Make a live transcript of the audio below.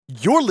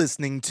You're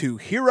listening to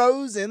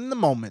Heroes in the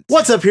Moment.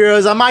 What's up,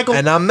 heroes? I'm Michael.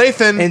 And I'm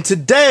Nathan. And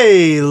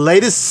today,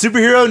 latest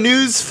superhero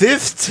news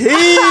 15.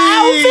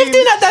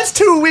 15? That's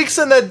 2 weeks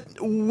in a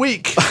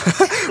week.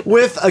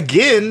 With,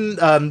 again,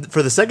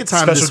 for the second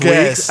time Special this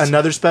guest. week,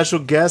 another special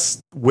guest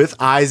with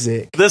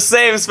Isaac. The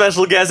same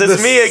special guest. It's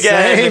The me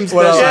again. same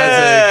special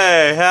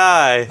Yay!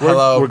 Hi.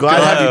 Hello. We're glad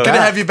to have you Good back.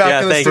 to have you back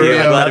Yeah, in the thank you.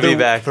 studio. I'm glad to be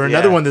back. For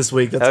another one this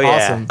week. That's Oh, yeah.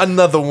 awesome.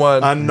 Another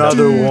one.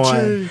 Another Dude,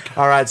 one. Jake.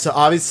 All right, so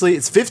obviously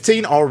it's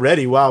 15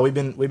 already. Wow, we've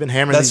been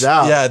hammering these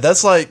out. Yeah,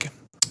 that's like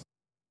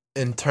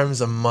in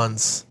terms of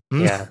months.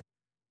 Yeah.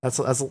 That's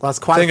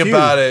quite Think a few.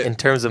 about it. In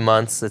terms of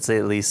months, it's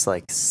at least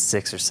like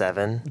 6 or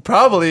 7.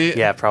 Probably.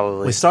 Yeah,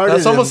 probably. We started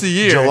That's almost in a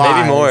year. July,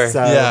 Maybe more.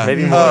 so- Yeah.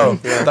 Maybe more. Oh,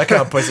 Yeah. that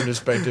kind of puts it in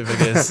perspective, I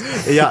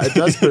guess. Yeah, it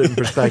does put it in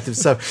perspective.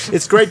 So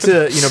it's great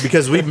to,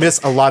 because we miss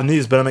a lot of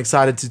news, but I'm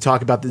excited to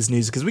talk about this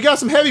news because we got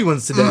some heavy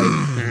ones today.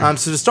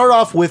 So to start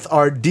off with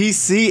our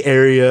DC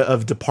area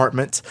of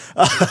department,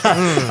 our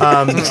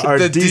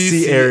The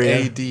DC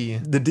area.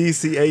 DCAD. The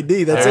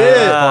DCAD, that's it.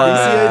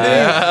 DCAD.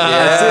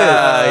 That's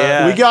it.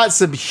 Yeah. We got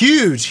some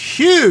huge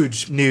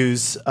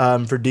news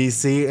for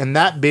DC, and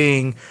that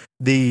being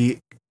the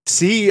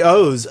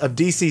CEOs of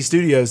DC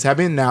Studios have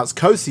been announced,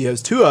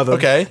 co-CEOs, 2 of them,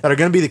 Okay. that are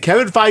going to be the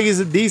Kevin Feige's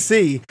of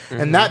DC,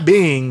 and that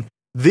being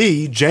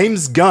the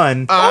James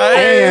Gunn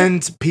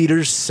and Peter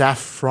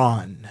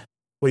Safran.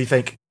 What do you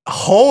think?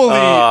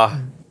 Holy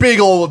big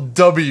old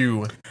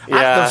W.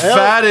 Yeah. The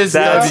fattest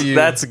W.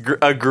 That's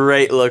a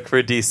great look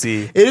for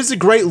DC. It is a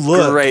great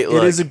look. Great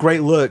look. It is a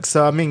great look.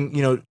 So, I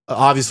mean,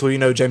 obviously,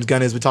 James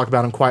Gunn is. We talk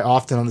about him quite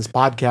often on this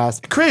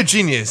podcast. Creative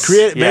genius.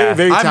 Very, Yeah.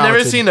 very I've talented.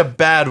 never seen a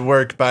bad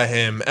work by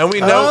him. And we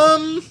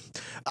know...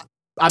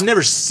 I've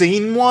never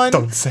seen one,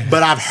 Don't say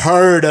but I've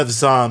heard of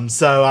some.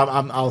 So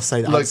I'll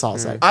say that. Look, That's all I'll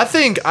say. I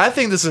think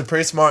this is a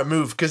pretty smart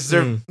move because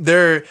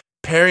they're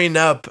pairing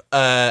up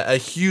a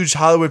huge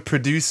Hollywood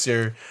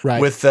producer Right.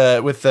 with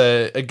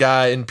a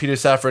guy in Peter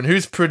Safran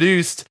who's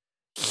produced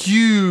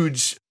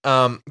huge,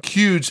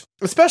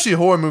 especially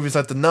horror movies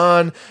like The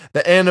Nun,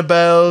 The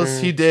Annabelles.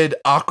 He did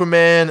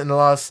Aquaman and the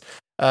Lost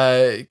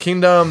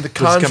Kingdom, The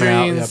Which is coming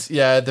out, Conjurings.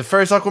 Yeah, the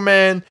first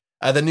Aquaman.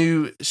 The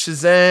new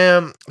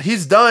Shazam.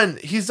 He's done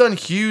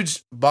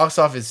huge box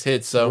office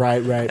hits. So Right.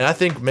 and I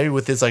think maybe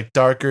with his like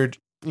darker,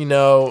 kind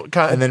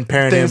of And then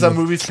pairing things him on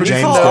movies with pretty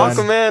James Call Gunn.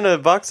 Aquaman a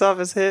box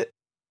office hit?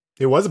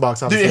 It was a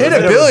box office. Dude, it hit was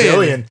a over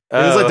billion. It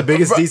was like the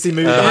biggest DC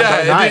movie of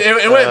that Yeah, night.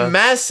 it went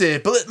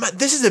massive. But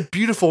this is a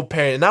beautiful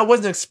pairing, and I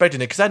wasn't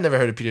expecting it because I'd never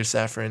heard of Peter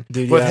Safran.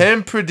 Dude, With yeah.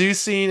 him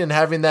producing and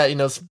having that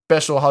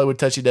special Hollywood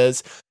touch he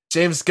does.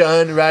 James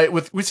Gunn, right?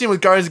 We've seen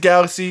with Guardians of the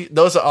Galaxy.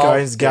 Those are all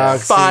Guardians of the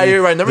Galaxy,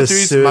 fire, right? Number the 3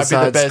 might be the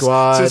Suicide best.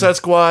 Squad. Suicide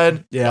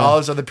Squad. Yeah. All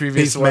those other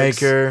previous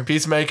Peacemaker. works.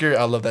 Peacemaker.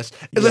 I love that.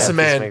 Listen,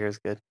 man. Peacemaker's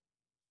good.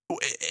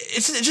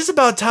 It's just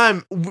about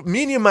time.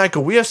 Me and you,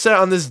 Michael, we have sat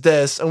on this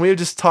desk and we have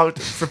just talked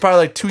for probably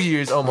like 2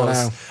 years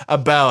almost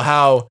about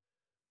how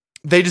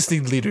they just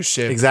need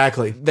leadership.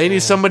 Exactly. They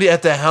need somebody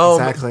at the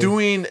helm Exactly.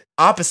 doing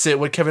opposite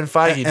what Kevin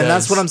Feige does. And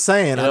that's what I'm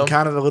saying. You know? I'm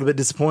kind of a little bit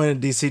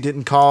disappointed DC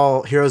didn't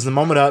call Heroes in the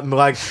Moment up and be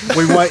like,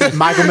 we want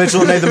Michael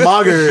Mitchell and Nathan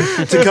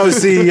Mager to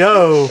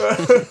co-CEO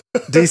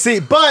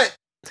DC. But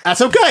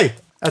that's okay.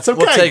 That's okay.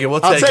 We'll take it. We'll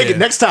I'll take take it. it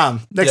next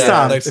time. Next Yeah,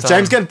 time. next If time.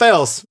 James Gunn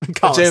fails,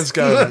 call us. James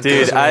Gunn.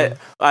 Dude,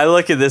 I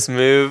look at this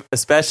move,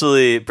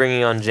 especially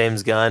bringing on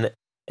James Gunn,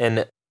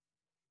 and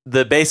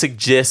the basic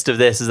gist of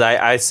this is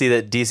I see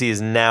that DC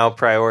is now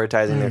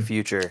prioritizing their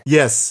future.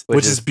 Yes,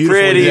 which is beautiful.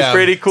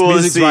 Pretty cool to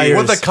Music's see. right here.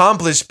 With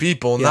accomplished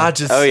people, not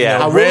just Oh,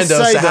 yeah. I will randos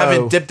say, that though-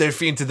 haven't dipped their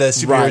feet into the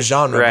superhero Right.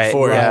 genre Right,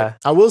 before. yeah.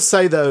 I will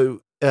say though,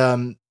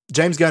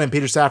 James Gunn and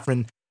Peter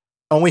Safran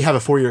only have a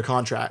 4-year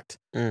contract.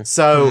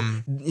 So,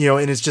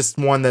 and it's just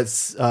one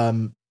that's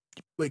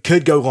it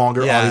could go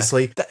longer, Yeah.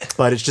 obviously,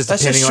 but it's just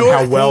That's depending just on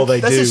how well they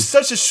that's do. just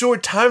such a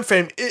short time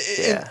frame.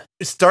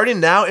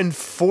 Starting now in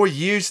 4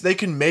 years, they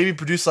can maybe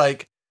produce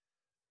like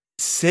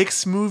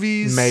 6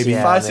 movies, Maybe.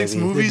 Yeah, 5, 6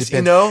 maybe. It movies.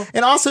 depends.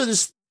 And also,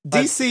 just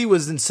DC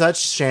was in such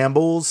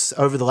shambles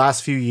over the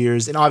last few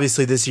years, and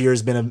obviously this year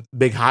has been a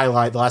big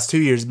highlight. The last 2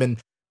 years have been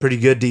pretty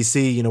good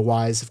DC,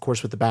 wise, of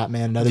course, with the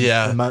Batman. And other,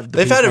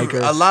 They've had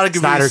a lot of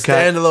good Snyder Cut.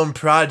 standalone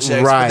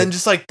projects, Right. but then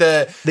just like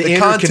the interconnectedness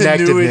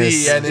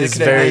continuity and is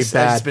very interconnectedness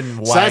bad. has been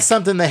So that's whack.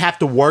 something they have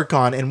to work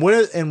on, and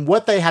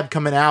what they have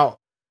coming out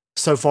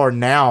so far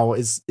now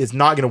is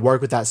not going to work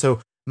with that. So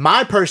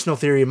my personal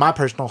theory, my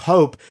personal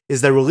hope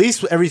is they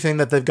release everything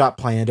that they've got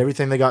planned,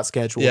 everything they got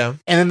scheduled, and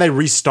then they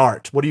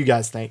restart. What do you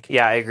guys think?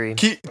 Yeah, I agree.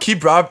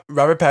 Keep Robert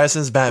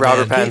Pattinson's Batman.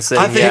 Robert Pattinson,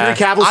 I think yeah. Henry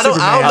Cavill's I don't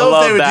Superman. know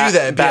if they would I do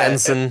that. love but yeah,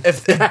 Pattinson.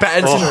 If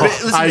Pattinson, Oh,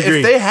 listen, I agree.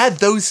 if they had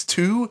those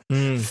two,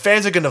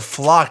 fans are gonna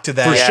flock to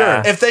that For Yeah.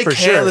 sure. If they For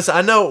can't, sure. listen.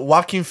 I know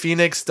Joaquin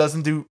Phoenix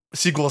doesn't do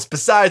sequels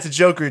besides the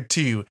Joker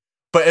 2.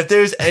 But if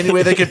there's any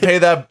way they could pay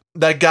that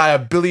guy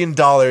 $1 billion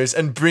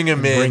and bring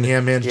him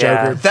in,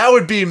 Joker. that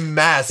would be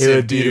massive. It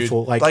would be dude.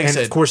 beautiful. Like I and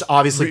said, of course,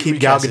 obviously keep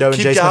Gal recast it. Gadot and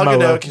Keep Jason Gal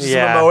Momoa. Gadot, Jason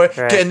Momoa.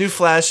 right. Get a new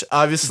Flash,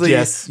 obviously.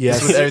 Yes.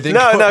 With everything.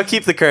 No,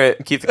 keep the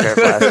current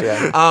Flash.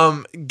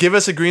 Yeah. Give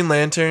us a Green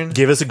Lantern.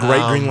 Give us a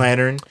great Green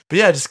Lantern. But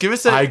yeah, just give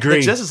us I agree.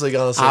 the Justice League.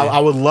 Honestly, I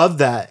would love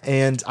that,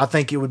 and I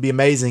think it would be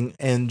amazing.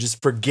 And just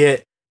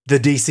forget the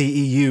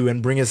DCEU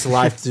and bring us to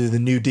life to the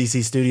new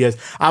DC studios.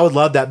 I would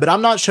love that, but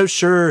I'm not so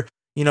sure.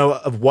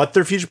 Of what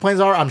their future plans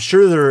are. I'm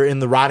sure they're in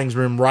the writings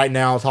room right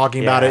now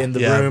talking about it in the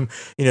room,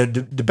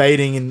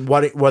 debating and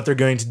what they're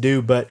going to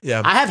do. But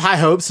I have high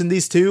hopes in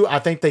these two. I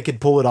think they could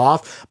pull it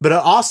off. But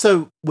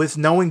also, with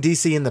knowing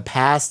DC in the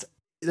past,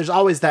 there's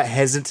always that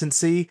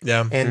hesitancy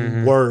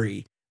and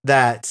worry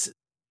that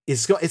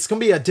it's going to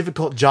be a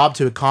difficult job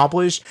to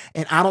accomplish.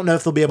 And I don't know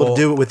if they'll be able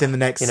to do it within the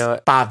next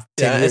 5-10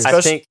 years.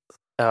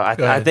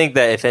 I think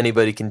that if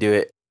anybody can do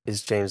it,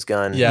 is James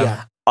Gunn.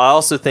 Yeah. I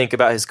also think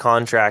about his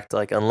contract,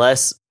 like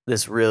unless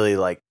this really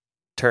like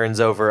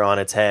turns over on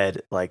its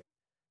head, like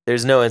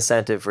there's no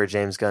incentive for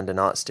James Gunn to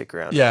not stick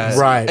around. Yeah,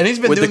 right. And he's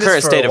been with doing the current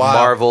this for state a of while.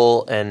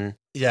 Marvel and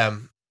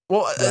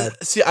Well,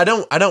 see, I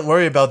don't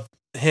worry about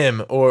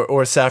him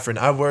or Saffron.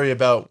 I worry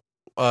about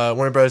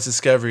Warner Brothers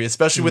Discovery,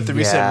 especially with the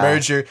recent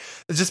merger.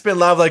 There's just been a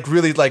lot of like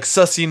really like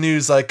sussy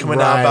news like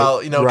coming out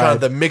about kind of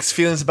the mixed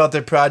feelings about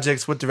their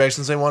projects, what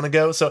directions they want to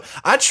go. So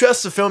I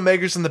trust the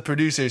filmmakers and the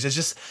producers. It's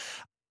just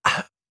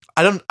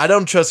I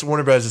don't trust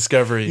Warner Brothers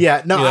Discovery.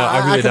 Yeah, no,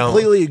 I really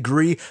completely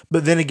agree.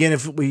 But then again,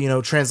 if we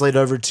translate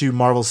over to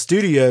Marvel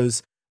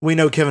Studios, we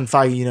know Kevin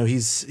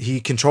Feige, he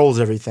controls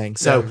everything.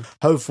 So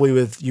hopefully,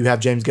 with you have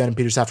James Gunn and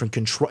Peter Safran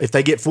control, if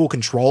they get full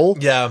control,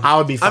 I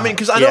would be fine. I mean,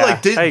 because I know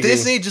like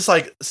Disney just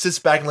like sits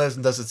back and lets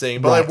and does its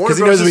thing, but like Warner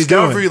Brothers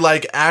Discovery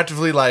like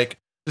actively like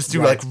just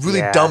do like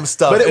really dumb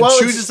stuff and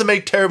chooses to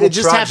make terrible projects.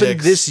 It just happened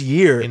this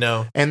year,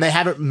 and they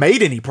haven't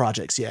made any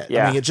projects yet.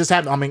 Yeah. I mean, it just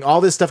happened. I mean, all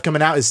this stuff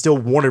coming out is still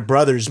Warner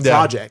Brothers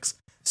projects.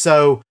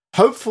 So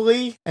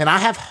hopefully, and I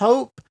have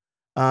hope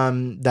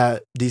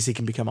that DC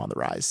can become on the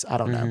rise. I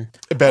don't know.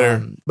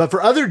 Better. But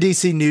for other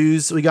DC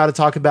news, we got to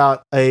talk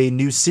about a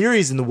new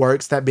series in the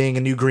works, that being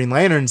a new Green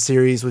Lantern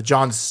series with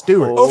Jon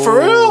Stewart. Oh, for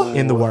real?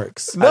 In the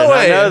works. No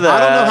way. I don't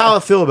know how I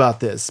feel about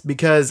this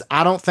because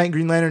I don't think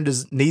Green Lantern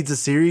needs a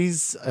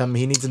series.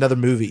 He needs another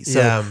movie.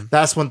 So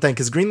that's one thing,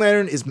 because Green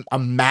Lantern is a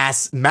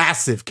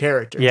massive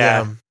character.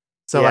 Yeah.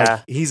 So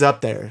like he's up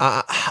there.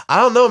 I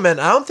don't know, man.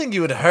 I don't think it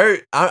would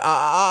hurt. I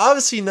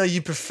obviously know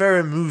you prefer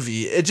a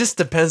movie. It just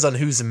depends on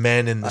who's the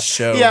man in the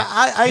show. Yeah,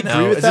 I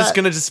agree with is that. Is this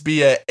gonna just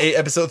be a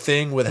 8-episode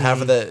thing with half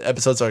of the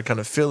episodes are kind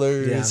of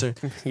fillers? Yeah. Or,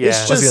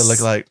 It's what's it gonna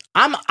look like?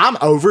 I'm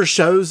over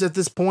shows at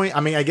this point. I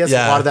mean, I guess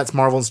a lot of that's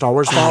Marvel and Star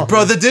Wars fault.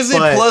 Bro, the Disney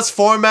Plus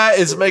format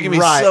is making me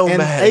so and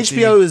mad.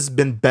 HBO has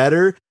been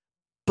better.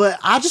 But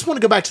I just want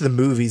to go back to the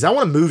movies. I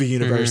want a movie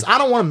universe. I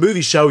don't want a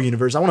movie show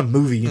universe. I want a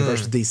movie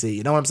universe with DC.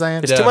 You know what I'm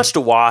saying? It's too much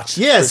to watch.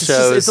 Yes,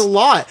 it's a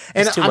lot.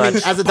 And I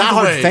mean, as a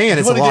diehard fan,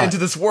 it's a lot. You want to get into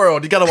this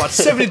world, you got to watch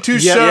 72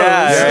 shows.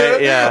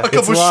 Yeah. A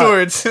couple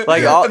shorts.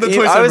 Like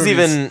I was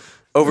even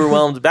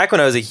overwhelmed. Back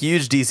when I was a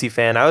huge DC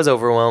fan, I was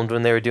overwhelmed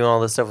when they were doing all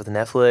this stuff with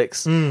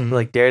Netflix.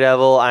 Like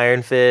Daredevil,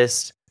 Iron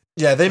Fist.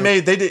 Yeah, they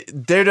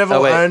did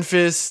Daredevil, Iron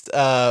Fist,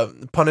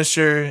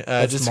 Punisher,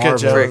 Jessica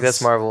Jones.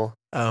 That's Marvel.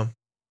 Oh.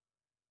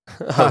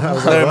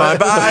 Never mind.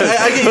 But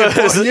I get your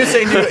point. You're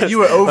saying you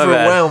were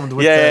overwhelmed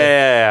with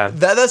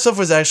that stuff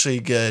was actually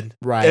good.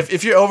 Right.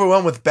 If you're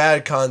overwhelmed with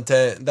bad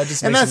content, that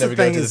just makes you never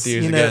go to the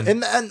theaters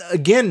again. And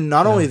again,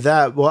 not only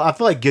that, well, I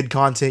feel like good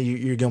content,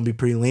 you're going to be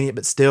pretty lenient,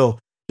 but still,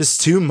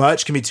 just too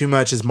much can be too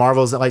much. As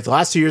Marvel's like the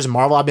last 2 years of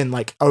Marvel, I've been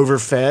like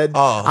overfed.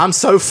 I'm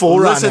so full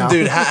right now. Listen,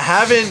 dude,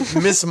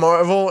 having Miss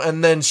Marvel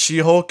and then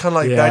She-Hulk kind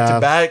of like back to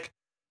back.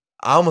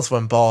 I almost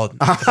went bald,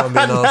 if I'm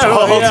being honest.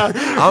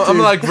 I'm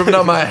like ripping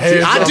out my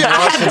hair. I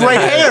have gray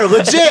hair,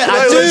 legit.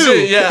 I do.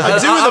 Legit, I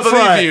do in the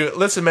front. I believe you.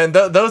 Listen, man,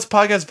 those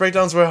podcast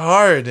breakdowns were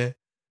hard.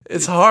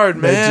 It's hard,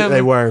 man.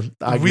 They were.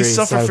 I agree. We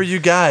suffer for you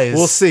guys.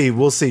 We'll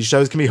see.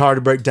 Shows can be hard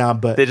to break down,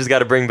 but they just got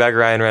to bring back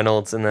Ryan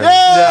Reynolds and then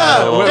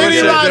Ryan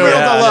Reynolds,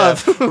 I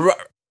love.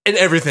 And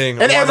everything.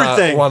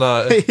 Why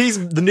not?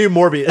 He's the new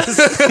Morbius.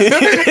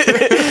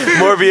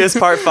 Morbius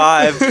Part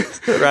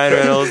 5. Ryan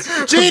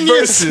Reynolds.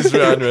 Genius. Versus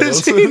Ryan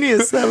Reynolds.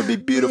 Genius. That would be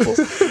beautiful.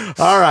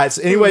 All right.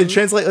 So anyway,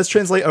 let's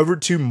translate over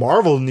to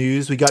Marvel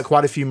news. We got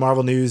quite a few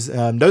Marvel news.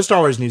 No Star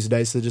Wars news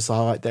today, so just a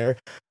highlight there.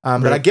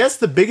 But I guess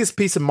the biggest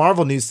piece of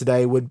Marvel news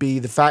today would be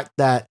the fact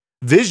that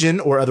Vision,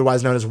 or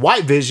otherwise known as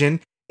White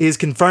Vision, is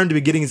confirmed to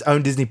be getting his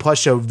own Disney Plus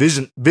show,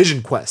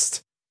 Vision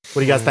Quest.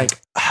 What do you guys think?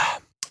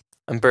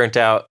 I'm burnt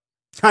out.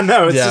 I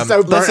know, it's just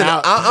so burnt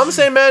out. I'm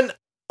saying, man,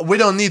 we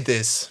don't need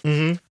this.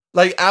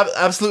 Like,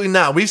 absolutely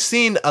not. We've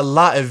seen a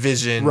lot of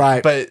Vision,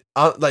 right? But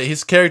like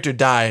his character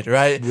died,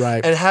 right?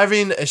 Right. And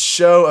having a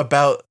show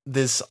about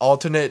this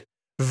alternate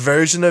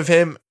version of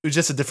him who's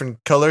just a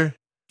different color.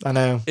 I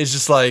know. It's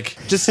just like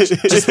just like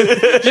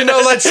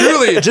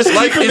truly, just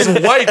like his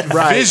white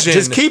Vision.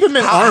 Just keep him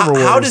in Armor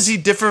Wars. How does he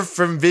differ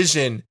from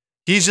Vision?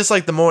 He's just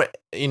like the more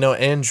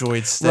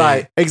android state.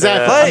 Right,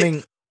 exactly. But I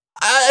mean,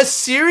 A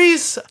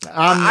series,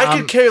 I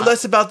could care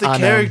less about the I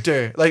know.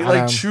 character, I know.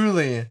 like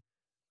truly.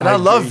 And I I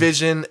love agree.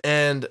 Vision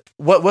and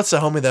what's the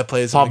homie that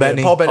plays Paul him again?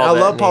 Bettany. Paul Bettany. Paul I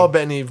love Bettany. Paul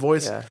Bettany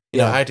voice,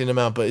 Yeah. acting him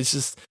out, but it's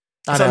just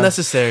I it's know.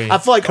 unnecessary. I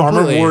feel like Armor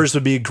Completely. Wars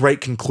would be a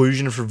great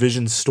conclusion for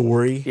Vision's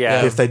story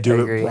Yeah, if they do I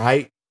it agree.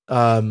 right.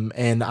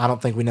 And I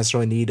don't think we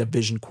necessarily need a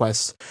Vision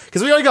quest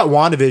because we already got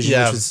WandaVision,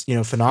 Yeah. which is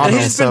And phenomenal.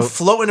 he's just so been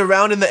floating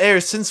around in the air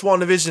since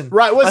WandaVision.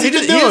 Right, what's he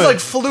just, been He just doing? like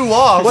flew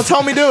off. what's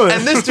homie doing?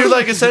 And this dude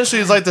like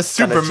essentially is like the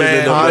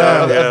Superman chilling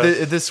of, over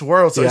there. of this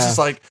world. So it's Yeah. just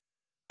like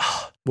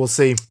We'll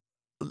see.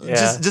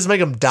 Yeah. just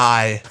make him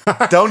die.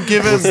 Don't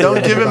give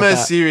him a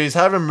series.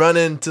 Have him run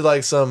into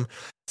like some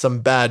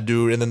bad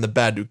dude, and then the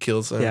bad dude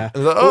kills him. Yeah.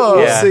 And it's like,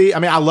 We'll Yeah. see. I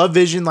mean, I love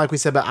Vision, like we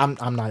said, but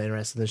I'm not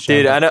interested in this show.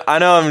 Dude, I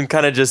know I'm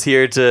kind of just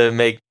here to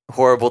make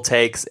horrible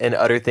takes and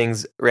utter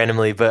things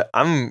randomly, but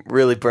I'm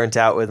really burnt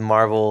out with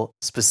Marvel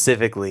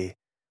specifically.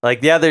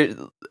 Like, yeah,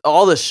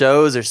 all the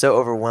shows are so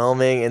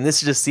overwhelming, and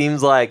this just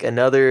seems like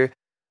another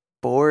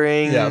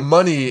boring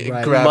money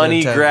Right. grab. money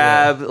intent,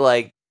 grab,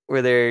 like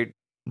where they're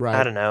right.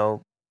 I don't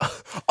know. yeah.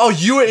 Oh,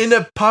 you were in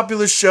a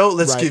popular show.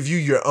 Let's Right. give you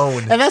your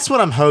own. And that's what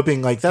I'm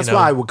hoping. Like that's You know?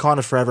 why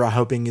Wakanda Forever, I'm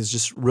hoping, is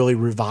just really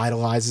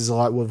revitalizes a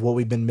lot with what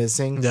we've been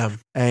missing. Yeah.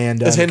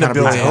 And It's hitting kind a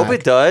of brings billion. it I hope back.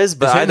 it does,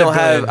 but It's I hitting a don't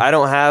have billion. I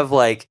don't have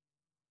like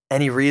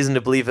any reason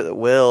to believe it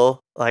will.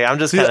 Like I'm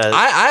just See, kind of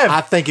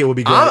I think it would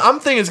be great. I'm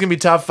thinking it's gonna be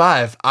top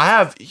 5. I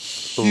have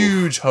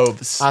huge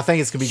hopes. I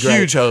think it's gonna be great.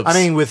 Huge hopes. I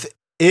mean, with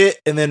it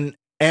and then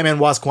Ant-Man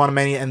Wasp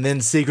Quantumania and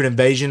then Secret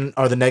Invasion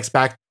are the next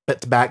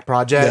back-to-back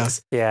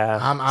projects. yeah.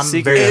 I'm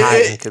Secret very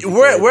Invasion hyped. could be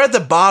we're good. we're at the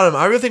bottom.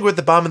 I really think we're at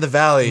the bottom of the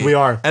valley. We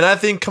are. And I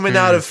think coming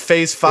out of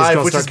Phase 5,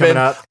 gonna which has start coming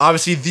been up.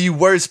 obviously the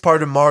worst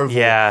part of Marvel.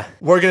 Yeah.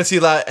 We're gonna see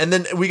that, and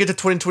then we get to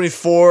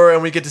 2024,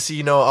 and we get to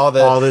see all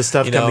All this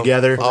stuff you come know,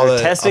 together. all the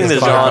Testing all the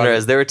fire-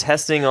 genres. They were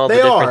testing all the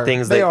They different are.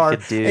 things They they are.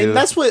 could do. And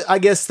that's what I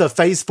guess the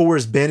Phase 4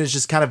 has been, is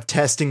just kind of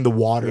testing the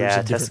waters Yeah,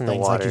 of different testing the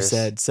things, like you waters.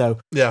 said. So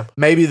Yeah.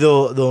 maybe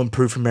they'll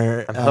improve from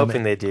there. I'm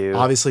hoping they do.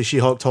 Obviously,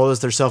 She-Hulk told us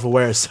they're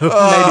self-aware, so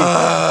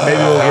maybe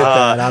we'll get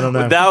that. I don't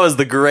know. That was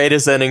the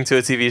greatest ending to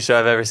a TV show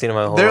I've ever seen in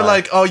my whole They're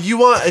life. like, oh, you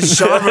want a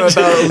genre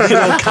about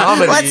legal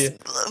comedy?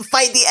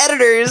 fight the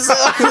editors.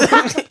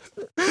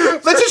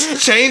 Let's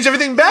just change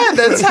everything bad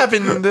that's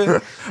happened.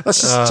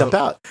 Let's just jump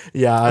out.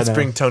 Yeah, Let's I know.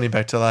 bring Tony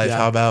back to life. Yeah.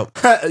 How about?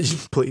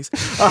 Please.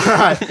 All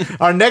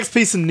right. Our next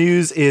piece of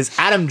news is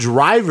Adam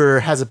Driver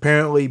has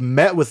apparently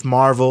met with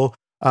Marvel.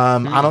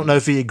 I don't know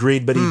if he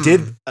agreed, but he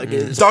did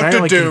it's Dr.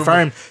 apparently Doom.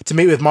 confirmed to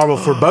meet with Marvel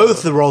for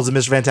both the roles of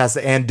Mr.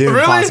 Fantastic and Doom,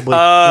 Really? possibly. Oh,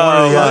 One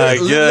or the other.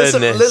 my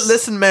Listen, goodness.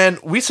 listen, man.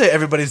 We say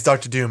everybody's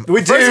Dr. Doom. We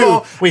First do. of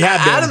all, We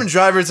have been. Adam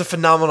Driver is a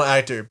phenomenal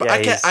actor,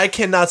 but Yeah, I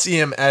cannot see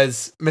him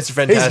as Mr.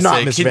 Fantastic. He's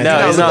not Mr. He does Fantastic.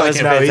 No, he's look not like Mr.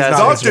 him. No, he's not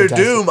Fantastic. Mr. Dr.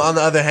 Fantastic. Doom, on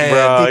the other hand,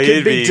 Bro, He he'd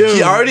could be be Doom.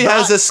 he already But-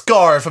 has a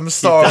scar from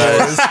Star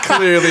Wars,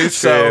 clearly.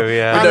 So, True,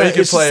 yeah. you I know, don't he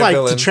can it's play just a like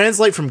villain. to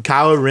translate from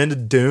Kylo Ren to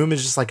Doom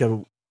is just like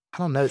I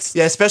don't know. It's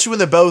Yeah, especially when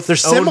they're both they're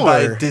owned by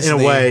similar in Disney.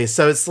 a way,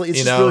 so it's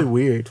just know? really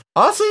weird.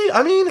 Honestly,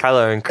 I mean,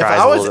 Kylo if and cries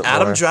I a was little bit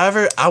Adam more.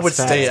 Driver, I would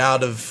It's stay facts.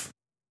 out of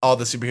all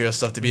the superhero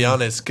stuff, to be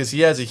honest, because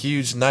he has a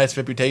huge, nice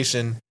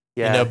reputation,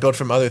 Yeah. built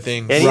from other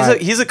things. And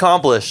Right. he's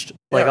accomplished,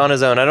 like Yeah. on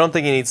his own. I don't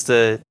think he needs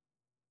to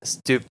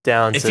stoop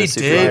down If to he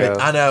superhero. did,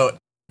 I know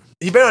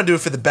he better not do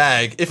it for the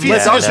bag. If he Yeah,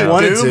 has I Doctor know.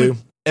 wanted Doom, to.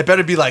 it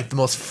better be like the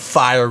most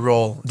fire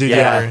role, Dude, Yeah.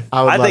 yeah,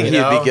 I would I love think it. he'd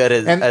You know? be good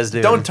And as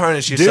Doom. Don't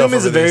tarnish yourself. Doom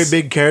is over a very this.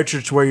 big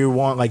character to where you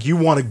want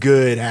a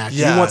good actor.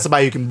 Yeah. You want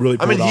somebody who can really.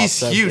 I Pull mean, it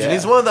he's off, so, huge, yeah. and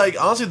he's one of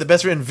honestly the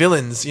best written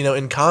villains,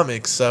 in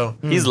comics. So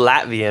He's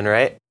Latvian,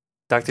 right?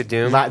 Dr.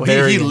 Doom. Lat- well,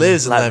 he Latverian.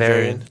 lives in that Latverian.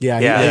 variant. Yeah,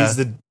 Yeah.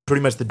 he's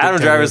pretty much the. Adam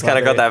dictator Driver's of kind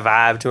of got Latveria.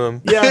 that vibe to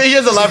him. Yeah, he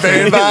has a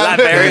Latvian vibe.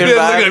 Latvian Look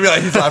vibe. at me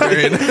like he's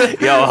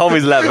Latvian. Yo,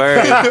 homie's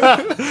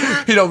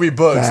Latvian. He don't read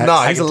books. Facts. Nah,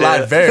 I he's a can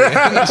tell.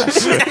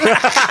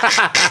 Latvian.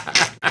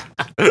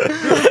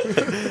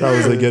 that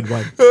was a good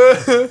one.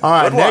 All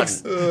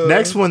right,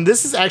 next one.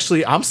 This is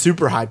actually I'm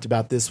super hyped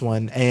about this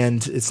one,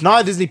 and it's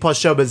not a Disney Plus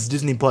show, but it's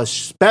Disney Plus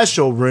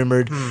special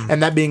rumored,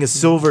 and that being a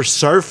Silver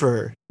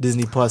Surfer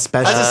Disney Plus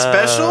special. As a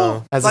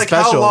special? As a Like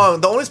how special.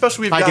 long? The only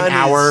special we've Like an gotten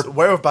hour. is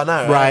Werewolf by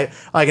Night, Right,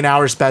 like an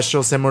hour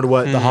special, similar to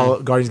what the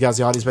Guardians of the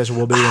Galaxy Holiday special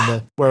will be in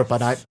the Werewolf by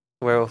Night.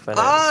 Werewolf by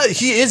Night.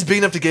 He is big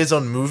enough to get his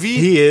own movie.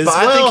 He is. But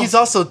I Well- think he's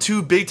also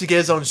too big to get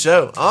his own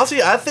show.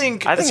 Honestly, I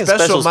think I a think a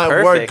special special's might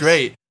work perfect.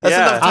 great. That's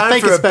Yeah. enough I time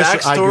think for a a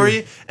special- I backstory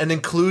agree. and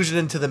inclusion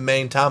into the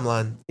main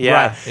timeline.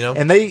 Yeah. Right.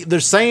 And they're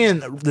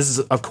saying, this is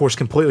of course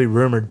completely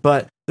rumored,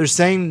 but they're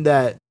saying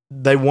that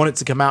they want it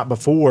to come out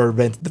before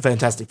the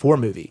Fantastic Four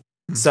movie.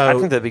 So I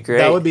think that'd be great.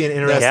 that would be an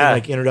interesting Yeah.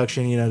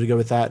 introduction, to go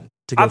with that.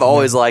 To go I've from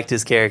always there. liked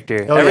his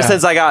character. Oh, Ever yeah.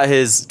 since I got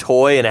his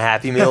toy and a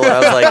Happy Meal when I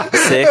was like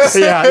 6.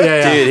 yeah.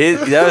 Dude,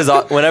 that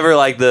was whenever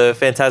like the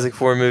Fantastic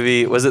Four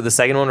movie, was it the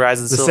second one,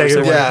 Rise of the, The Silver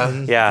second Surfer?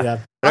 one. Yeah. Yeah.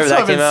 I Whenever still that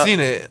came haven't out, seen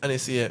it. I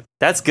didn't see it.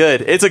 that's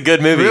good. It's a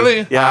good movie.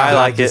 Really? Yeah, I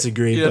like it.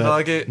 disagree. You didn't but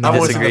like it? no, I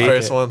only seen the disagree.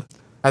 first one.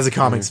 As a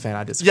comics fan,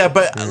 I disagree. Yeah,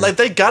 but like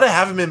they gotta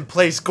have him in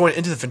place going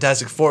into the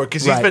Fantastic Four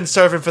because he's Right. been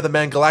serving for the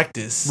man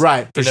Galactus,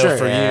 Right, for sure.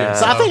 for Yeah. years.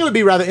 So I think it would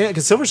be rather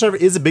because Silver Surfer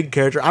is a big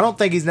character. I don't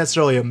think he's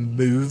necessarily a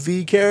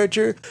movie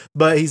character,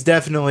 but he's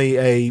definitely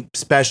a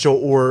special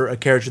or a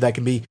character that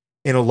can be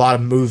in a lot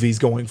of movies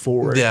going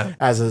forward. Yeah.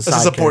 as a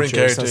supporting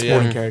character,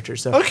 supporting yeah. character.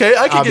 So Okay,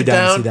 I can I'll be get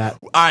down to down. see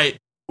that. All right,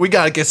 we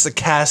gotta get the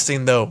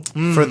casting though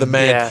for the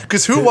man Yeah.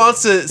 because who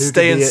wants to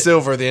stay could in be it?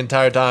 silver the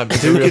entire time?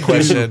 Is a Who real could do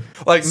question.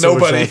 Like Silver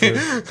nobody.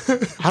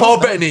 Paul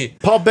know. Bettany.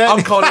 Paul Bettany.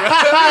 I'm calling it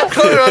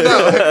right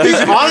now.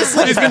 He's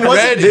honestly, He's been if it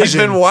wasn't red, he's Vision,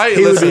 been white.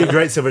 He would be Listen. a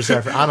great Silver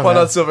Surfer. I don't Why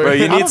know. not silver? Bro,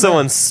 you I don't need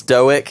someone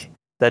stoic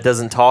that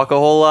doesn't talk a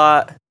whole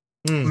lot.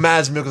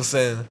 Mads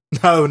Mikkelsen.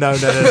 No.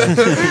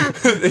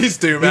 He's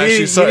Doom. You Actually,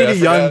 need, sorry, you need I a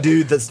young forgot.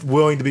 dude that's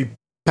willing to be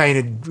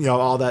painted,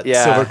 all that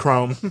Yeah. silver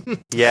chrome.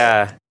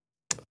 Yeah.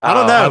 I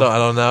don't know. I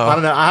don't know. I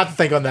don't know. I have to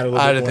think on that a little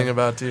I had bit to think more.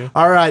 about it too.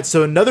 All right,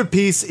 so another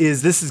piece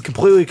is this is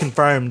completely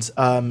confirmed.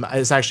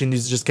 It's actually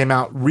news that just came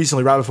out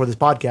recently, right before this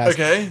podcast.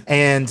 Okay.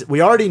 And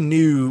we already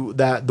knew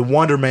that the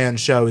Wonder Man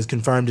show is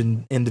confirmed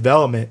in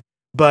development,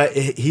 but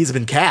he's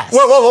been cast.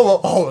 Whoa.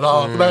 Hold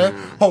on, man.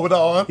 Hold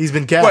on. He's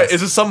been cast. Wait,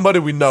 is it somebody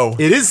we know?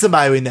 It is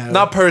somebody we know.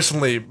 Not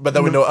personally, but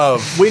that we know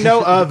of. We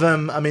know of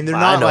them. I mean, they're I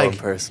not know him like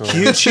personally.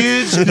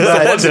 huge,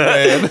 but Wonder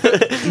Man.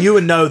 you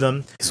would know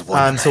them.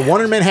 So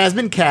Wonder Man has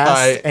been cast, All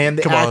right, and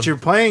the come on. actor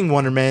playing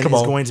Wonder Man Come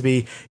is on. going to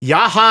be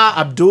Yahya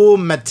Abdul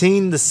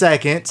Mateen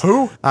II.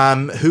 Who?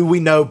 Who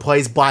we know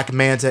plays Black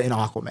Manta in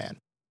Aquaman.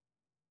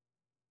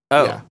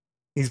 Oh. Yeah.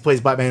 He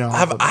plays Black Manta in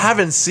Aquaman. I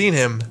haven't seen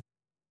him.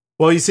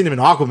 Well, you've seen him in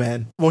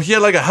Aquaman. Well, he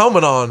had like a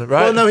helmet on,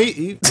 right? Well, no,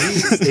 he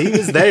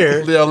was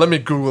there. Yeah, let me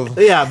Google.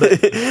 Yeah,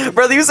 but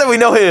Brother, you said we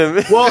know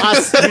him. well,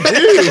 you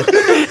do.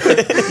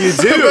 You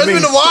do. It's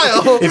been a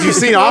while. If you've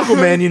seen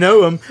Aquaman, you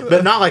know him,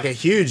 but not like a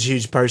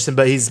huge person.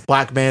 But he's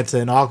Black Manta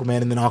in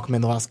Aquaman, and then Aquaman: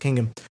 The Lost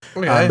Kingdom.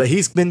 Okay. But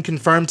he's been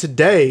confirmed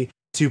today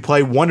to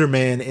play Wonder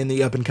Man in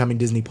the up and coming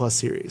Disney Plus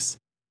series.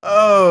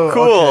 Oh,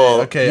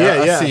 Cool. Okay,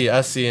 Yeah.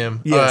 I see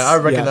him. Yes, All right,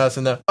 I recognize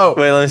him now. Oh,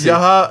 Wait, let me see.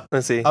 Yaha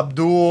Let's see.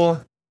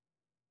 Abdul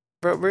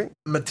Bro, bring-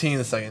 Mateen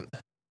II.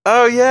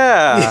 Oh,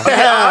 yeah.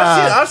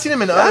 Yeah. I've seen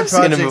him in other I've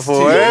seen him projects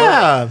before. too.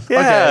 Yeah. Yeah.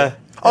 Okay.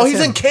 Oh, That's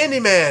he's him. in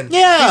Candyman.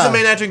 Yeah. He's the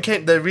main actor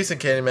in the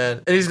recent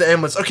Candyman, and he's in the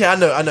ambulance. Okay, I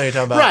know you're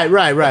talking about.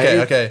 Right.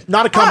 Okay.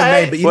 Not a common All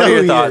right. name, but you What know are your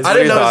who he thoughts? is. I What are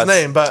didn't your know thoughts?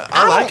 his name, but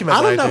I like him as I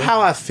an don't know actor.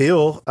 how I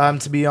feel,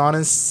 to be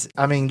honest.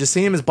 I mean, just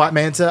seeing him as Black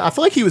Manta, I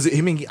feel like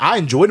I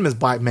enjoyed him as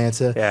Black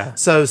Manta. Yeah.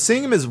 So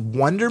seeing him as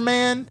Wonder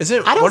Man, Is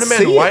it I don't Wonder Man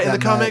see it white in that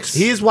the comics?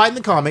 much. He is white in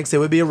the comics. It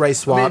would be a race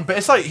swap. I mean, but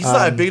it's like he's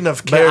not a big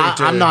enough But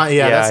character. I'm not.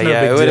 Yeah, that's no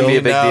yeah, big it wouldn't deal. be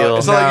a big No, deal.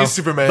 It's not like No. he's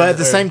Superman. But at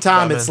the or same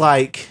time, Batman. it's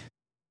like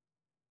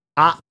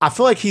I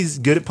feel like he's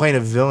good at playing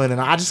a villain,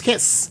 and I just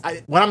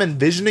can't. When I'm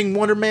envisioning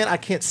Wonder Man, I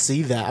can't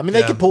see that. I mean,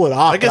 they Yeah. can pull it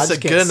off. I guess but a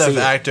just good can't enough see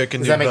it. actor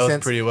can Does do that make both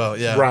sense? pretty well.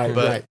 Yeah, Right.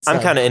 but Right. I'm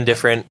So- kind of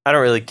indifferent. I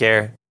don't really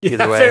care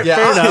either way. fair- Yeah,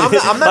 fair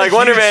enough. I'm not Like a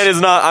Wonder huge- Man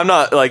is not. I'm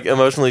not like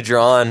emotionally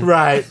drawn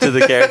Right. to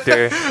the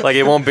character. Like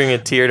it won't bring a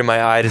tear to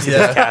my eye to see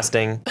Yeah. the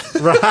casting.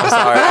 Right.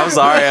 I'm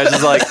sorry. I was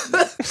just like,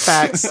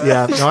 Facts.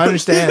 Yeah. No, I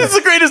understand. it's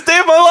the greatest day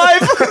of my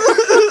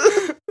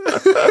life.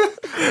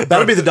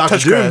 That'll be the Doctor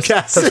Touch Doom grass.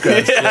 cast. Touch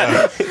grass.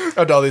 Yeah.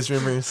 Of all these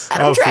rumors.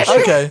 Oh, for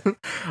sure. Okay.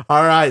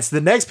 All right. So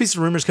the next piece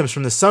of rumors comes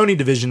from the Sony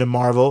division of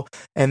Marvel,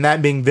 and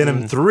that being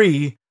Venom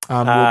 3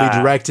 will be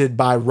directed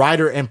by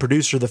writer and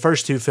producer of the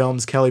first two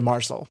films, Kelly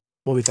Marshall.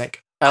 What do we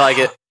think? I like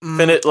it.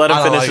 Let him I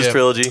don't finish like his it.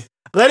 trilogy.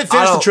 Let it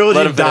finish the trilogy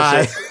let and him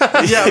die.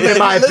 finish Yeah, in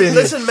my opinion.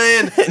 Listen,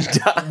 man.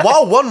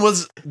 While one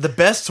was the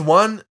best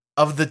one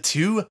of the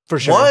two, For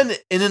sure. one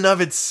in and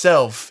of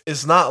itself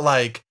is not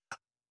like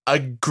a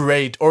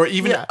great or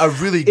even Yeah. a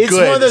really It's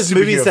good. one of those superhero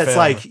movies that's film.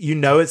 like,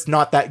 it's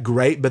not that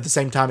great, but at the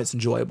same time, it's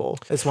enjoyable.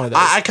 It's one of those.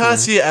 I kind of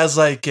see it as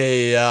like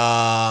a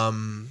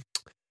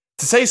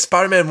to say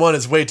Spider-Man 1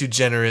 is way too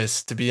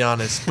generous, to be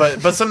honest.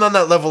 But something on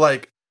that level,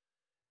 like,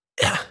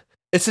 yeah,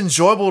 it's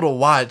enjoyable to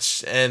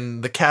watch,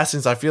 and the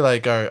castings I feel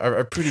like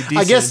are pretty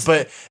decent. guess-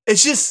 but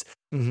it's just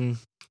Mhm.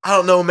 I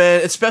don't know,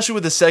 man. Especially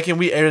with the second,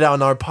 we aired it out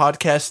on our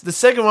podcast. The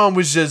second one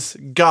was just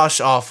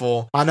gosh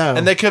awful. I know.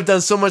 And they could have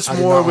done so much I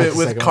did more not like the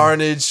with second one.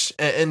 Carnage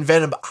and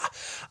Venom.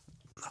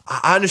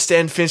 I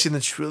understand finishing the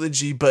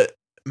trilogy, but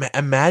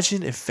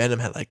imagine if Venom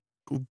had like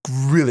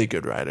really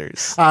good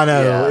writers. I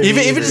know. Yeah. It'd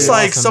Even be even just really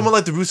like awesome. someone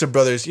like the Russo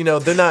brothers,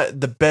 they're not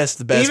the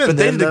best, Even but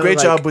they them, did a though, great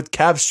like, job with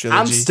Cab's trilogy.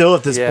 I'm still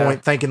at this Yeah.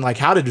 point thinking, like,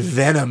 how did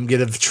Venom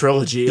get a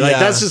trilogy? Like, Yeah.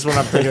 that's just what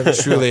I'm thinking. At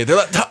this point. truly. They're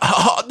like, dude,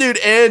 I know.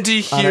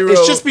 anti-hero.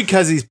 It's just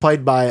because he's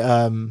played by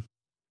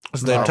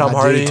What's his name? my Tom dude,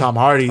 Hardy. Tom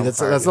Hardy. That's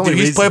the only Dude, reason.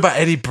 he's played by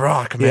Eddie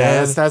Brock, man.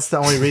 yeah, that's the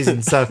only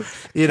reason. So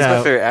He's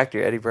my favorite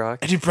actor, Eddie Brock.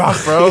 Eddie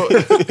Brock, bro.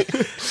 but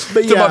Took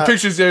my yeah,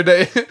 pictures the other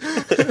day.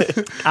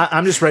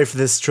 I'm just ready for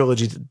this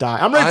trilogy to die.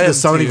 I'm ready I for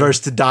the am too.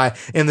 Sonyverse to die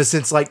in the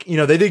sense, like,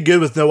 they did good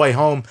with No Way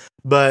Home,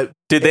 but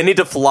Dude, they need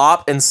to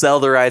flop and sell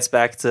the rights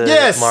back to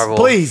yes, Marvel.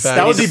 please, Fact.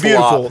 that would Need be to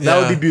beautiful. flop. That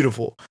would Yeah. be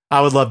beautiful.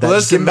 I would love that.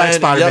 Just give Listen, back man,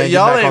 Spider-Man. y'all give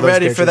back all ain't those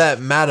ready for characters.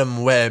 that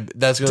Madam Web.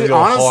 That's gonna Dude, go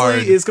honestly, hard.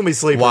 it's gonna be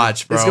sleeper.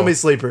 Watch, bro. It's gonna be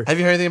sleeper. Have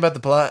you heard anything about the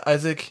plot,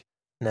 Isaac?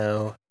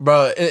 No.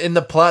 Bro, in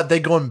the plot, they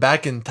going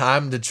back in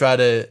time to try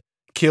to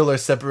kill or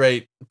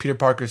separate Peter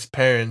Parker's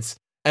parents.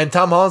 And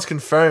Tom Holland's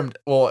confirmed,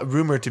 well,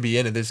 rumored to be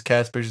in it. There's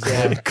cast pictures of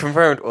him.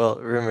 Confirmed. Well,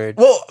 rumored.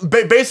 Well,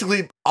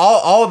 basically,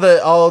 all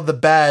the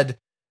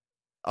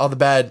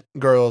bad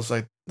girls,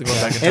 like, they're going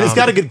back in time. And it's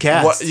got a good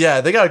cast.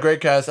 Yeah, they got a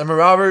great cast. Emma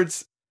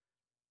Roberts,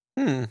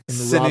 And the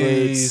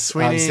Sydney Roberts,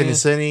 Sweeney,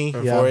 Sweeney.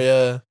 Yeah.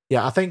 Euphoria.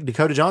 Yeah, I think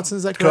Dakota Johnson,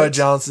 is that Dakota correct?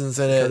 Johnson's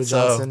in it. Dakota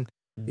So. Johnson.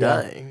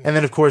 Yeah. Dang. And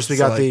then, of course, we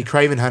So, got like- the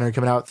Craven Hunter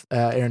coming out,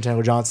 Aaron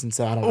Taylor Johnson.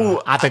 So I don't know.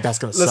 Ooh, I think that's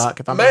going to Listen, suck.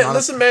 If I'm being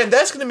honest. listen, man,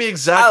 that's going to be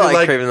exactly I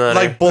like Craven the Hunter.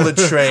 like Bullet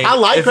Train. I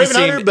like if you've Craven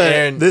Hunter, seen but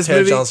Aaron this Taylor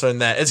movie- Johnson in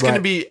that. It's going to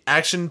Right. be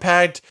action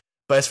packed.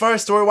 But as far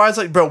as story wise,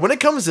 like, bro, when it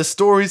comes to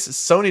stories,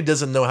 Sony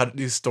doesn't know how to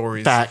do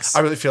stories. Facts. I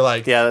really feel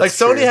like, Yeah, like that's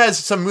Sony true. has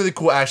some really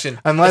cool action,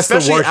 Unless they're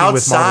especially working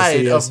with Marvel outside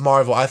Studios. of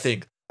Marvel. I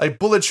think like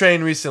Bullet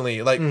Train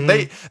recently, like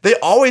Mhm. they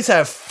always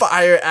have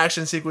fire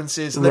action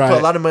sequences and they put Right.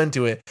 a lot of money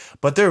into it.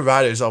 But their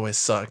writers always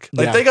suck.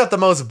 Like Yeah. they got the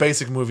most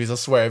basic movies, I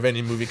swear, of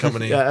any movie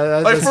company. Yeah,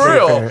 like that's for very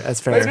real, fair. That's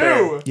fair. They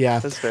do. Yeah.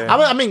 That's fair.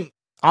 I mean,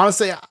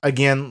 honestly,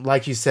 again,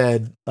 like you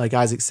said, like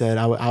Isaac said,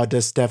 I would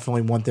just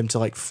definitely want them to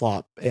like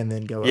flop and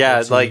then go. Yeah,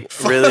 over to like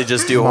really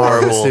just do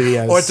Marvel horrible.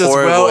 Studios. Or it does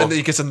Horrible. well, and then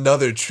he gets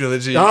another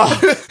trilogy.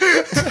 Oh.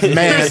 Man,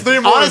 There's 3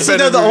 more honestly,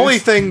 better though, the movies. only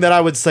thing that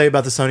I would say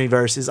about the Sony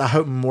verse is I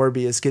hope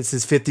Morbius gets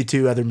his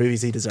 52 other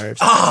movies he deserves.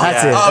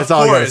 That's it. Of That's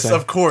all I gotta course, say.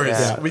 of course.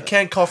 Yeah. We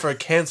can't call for a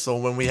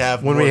cancel when we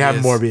have When we have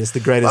Morbius, the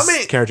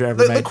greatest character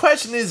ever the made.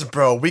 question is,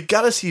 bro, we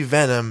gotta see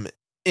Venom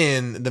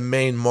in the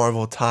main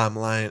Marvel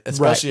timeline, Right.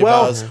 especially if I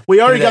Well, was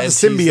we already got the and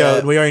tease symbiote, that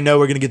and we already know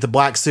we're going to get the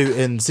black suit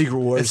in Secret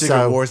Wars. in Secret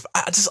so, Wars.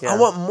 I Yeah.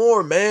 want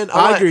more, man.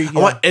 I agree, I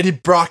want Eddie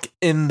Brock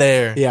in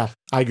there. Yeah,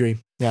 I agree.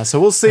 Yeah,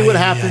 so we'll see what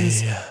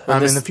happens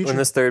When in the future. When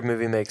this third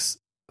movie makes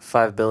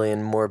 $5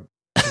 billion more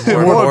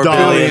More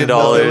billion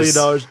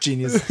dollars.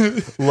 Genius.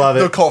 Love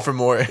They'll it. call for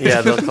more. Yeah,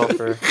 they'll call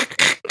for.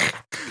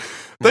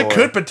 They more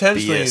could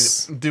potentially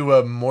BS. do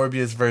a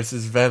Morbius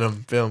versus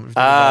Venom film. if you think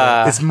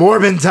about Ah, It's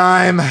Morbin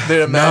time.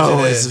 Dude, imagine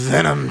No, it. it's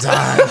Venom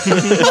time.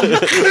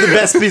 The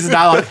best piece of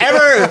dialogue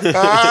ever. it.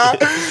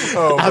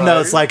 Oh, I my. know,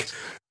 it's like,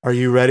 are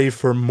you ready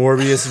for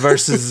Morbius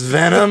versus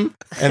Venom?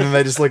 And then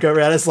they just look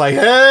over at us like,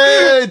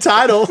 hey,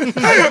 title.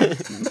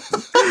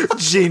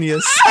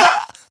 Genius.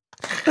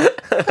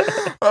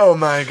 Oh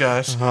my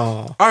gosh.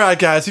 Oh. All right,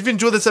 guys, if you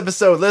enjoyed this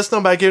episode, let us know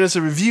by giving us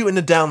a review and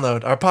a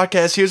download. Our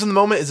podcast, Here's in the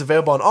Moment, is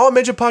available on all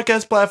major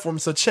podcast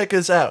platforms, so check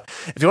us out.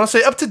 If you want to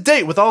stay up to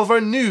date with all of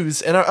our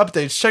news and our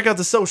updates, check out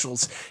the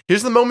socials.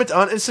 Here's in the Moment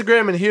on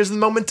Instagram, and Here's in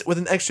the Moment with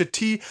an extra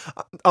T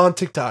on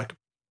TikTok.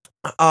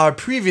 Our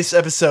previous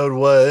episode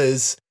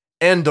was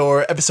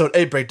Andor, episode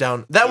 8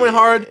 breakdown. That went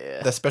hard.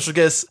 Yeah. That special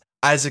guest,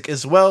 Isaac,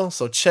 as well,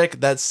 so check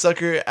that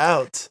sucker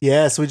out.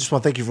 Yes, we just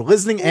want to thank you for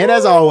listening. And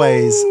as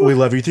always, we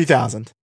love you 3000.